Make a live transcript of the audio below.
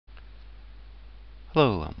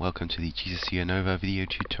Hello and welcome to the GCC ANOVA video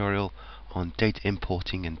tutorial on data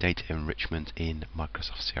importing and data enrichment in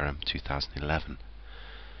Microsoft CRM 2011.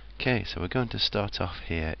 Okay, so we're going to start off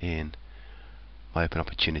here in my open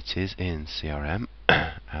opportunities in CRM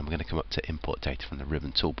and we're going to come up to import data from the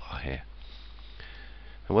ribbon toolbar here.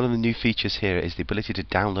 And one of the new features here is the ability to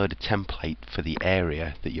download a template for the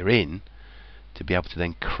area that you're in to be able to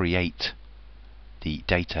then create the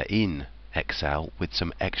data in Excel with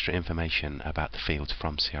some extra information about the fields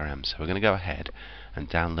from CRM. So we're going to go ahead and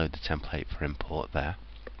download the template for import there.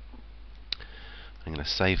 I'm going to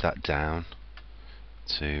save that down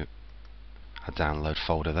to a download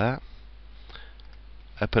folder there.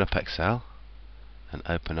 Open up Excel and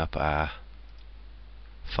open up our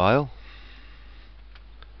file.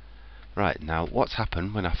 Right, now what's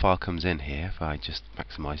happened when our file comes in here, if I just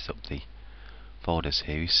maximize up the folders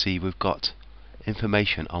here, you see we've got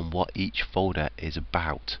information on what each folder is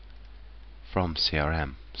about from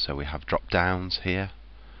CRM. So we have drop downs here,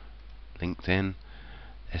 LinkedIn,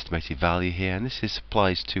 estimated value here, and this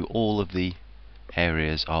applies to all of the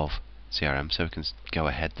areas of CRM. So we can go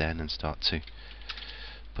ahead then and start to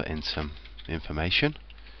put in some information.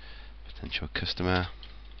 Potential customer,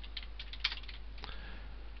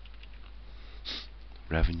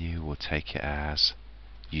 revenue, we'll take it as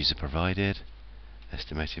user provided.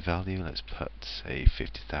 Estimated value, let's put say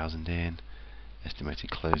 50,000 in. Estimated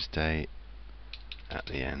close date at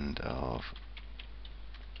the end of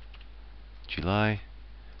July.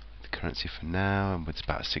 The currency for now, and with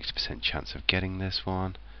about a 60% chance of getting this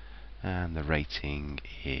one. And the rating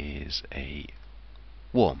is a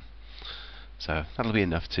warm. So that'll be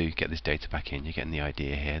enough to get this data back in. You're getting the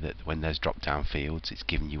idea here that when there's drop down fields, it's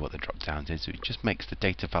giving you what the drop downs is. So it just makes the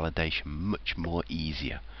data validation much more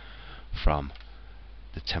easier from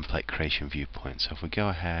the template creation viewpoint. So if we go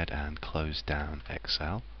ahead and close down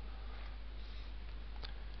Excel,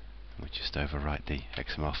 we just overwrite the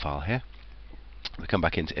XML file here. We come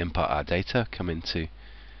back into import our data, come into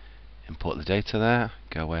import the data there,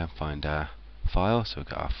 go away and find our file. So we've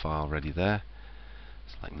got our file ready there.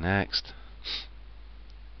 Select next.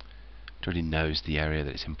 It already knows the area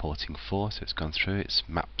that it's importing for, so it's gone through, it's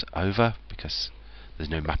mapped over because there's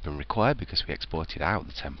no mapping required because we exported out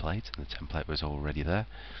the template and the template was already there.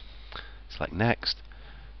 Select next.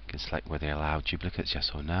 You can select whether they allow duplicates, yes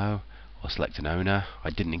or no, or select an owner. I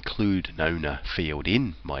didn't include an owner field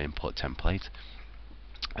in my import template,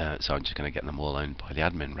 so I'm just going to get them all owned by the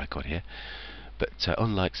admin record here. But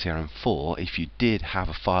unlike CRM4, if you did have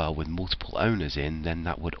a file with multiple owners in, then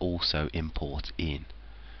that would also import in.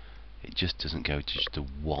 It just doesn't go to just the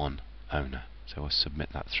one owner. So we'll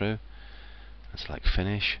submit that through. And select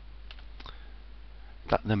finish.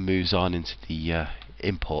 That then moves on into the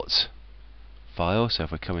imports file. So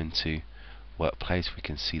if we come into workplace, we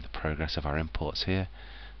can see the progress of our imports here.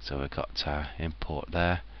 So we've got our import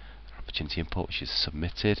there, our opportunity import, which is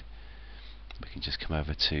submitted. We can just come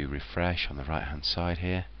over to refresh on the right hand side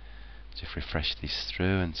here. Just refresh these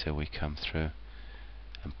through until we come through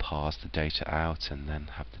and parse the data out and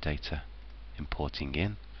then have the data importing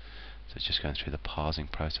in. So it's just going through the parsing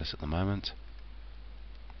process at the moment.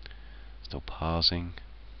 Still parsing.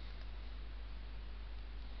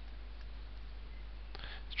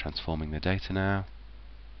 It's transforming the data now.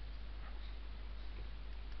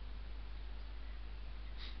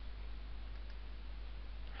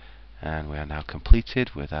 And we are now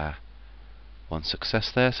completed with our one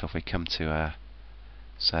success there. So if we come to our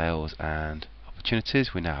sales and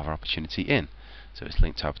opportunities, we now have our opportunity in. So it's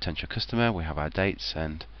linked to our potential customer, we have our dates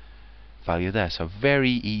and value there. So a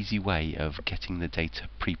very easy way of getting the data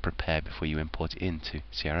pre-prepared before you import it into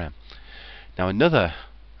CRM. Now another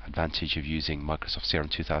advantage of using Microsoft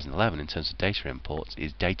CRM 2011 in terms of data imports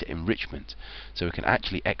is data enrichment. So we can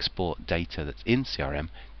actually export data that's in CRM,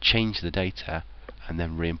 change the data and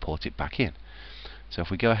then re-import it back in. So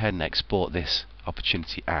if we go ahead and export this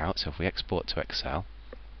opportunity out, so if we export to Excel,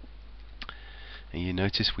 and you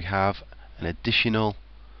notice we have an additional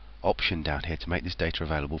option down here to make this data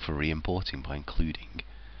available for re-importing by including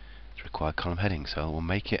the required column heading. So we'll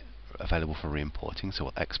make it available for re-importing, so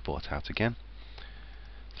we'll export out again.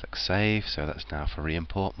 Select save, so that's now for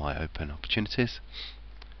re-import my open opportunities.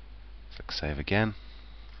 Select save again.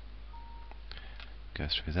 Go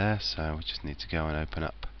through there, so we just need to go and open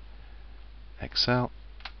up Excel.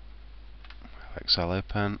 Have Excel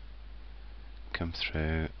open, come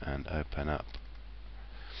through and open up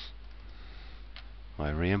my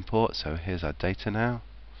re-import. So here's our data now.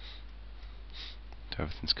 So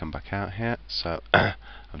everything's come back out here. So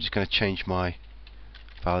I'm just going to change my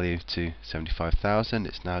value to 75,000.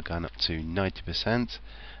 It's now gone up to 90%,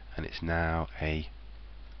 and it's now a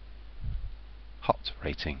hot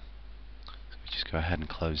rating. So we just go ahead and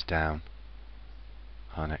close down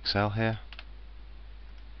on Excel here.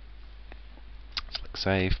 Select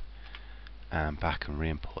save and back and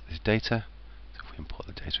re-import this data. So if we import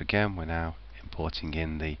the data again, we're now importing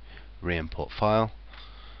in the re-import file.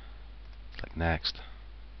 Click next.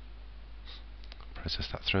 Process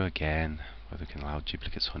that through again, whether we can allow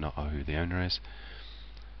duplicates or not, or who the owner is.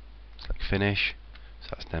 Select finish. So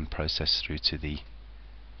that's then processed through to the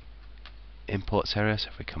imports area. So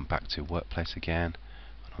if we come back to workplace again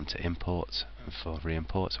and onto imports and for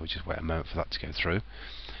re-import, so we'll just wait a moment for that to go through.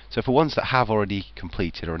 So for ones that have already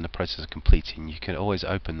completed or in the process of completing, you can always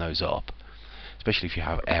open those up, especially if you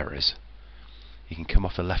have errors. You can come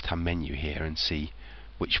off the left hand menu here and see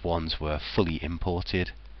which ones were fully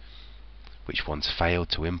imported, which ones failed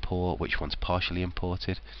to import, which ones partially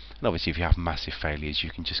imported. And obviously if you have massive failures,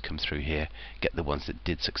 you can just come through here, get the ones that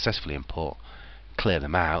did successfully import, clear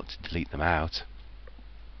them out, delete them out,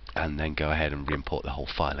 and then go ahead and re-import the whole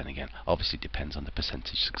file in again. Obviously it depends on the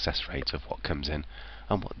percentage success rate of what comes in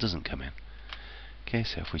and what doesn't come in. Okay,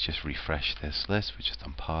 so if we just refresh this list, we're just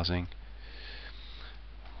unparsing.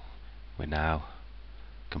 We're now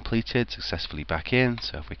completed, successfully back in.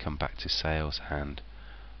 So if we come back to sales and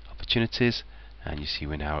opportunities, and you see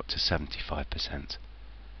we're now up to 75%,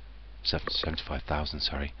 75,000,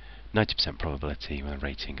 sorry, 90% probability with a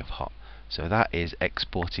rating of hot. So that is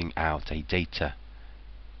exporting out a data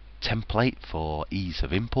template for ease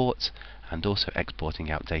of import, and also exporting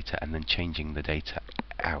out data and then changing the data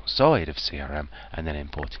outside of CRM and then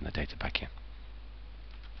importing the data back in.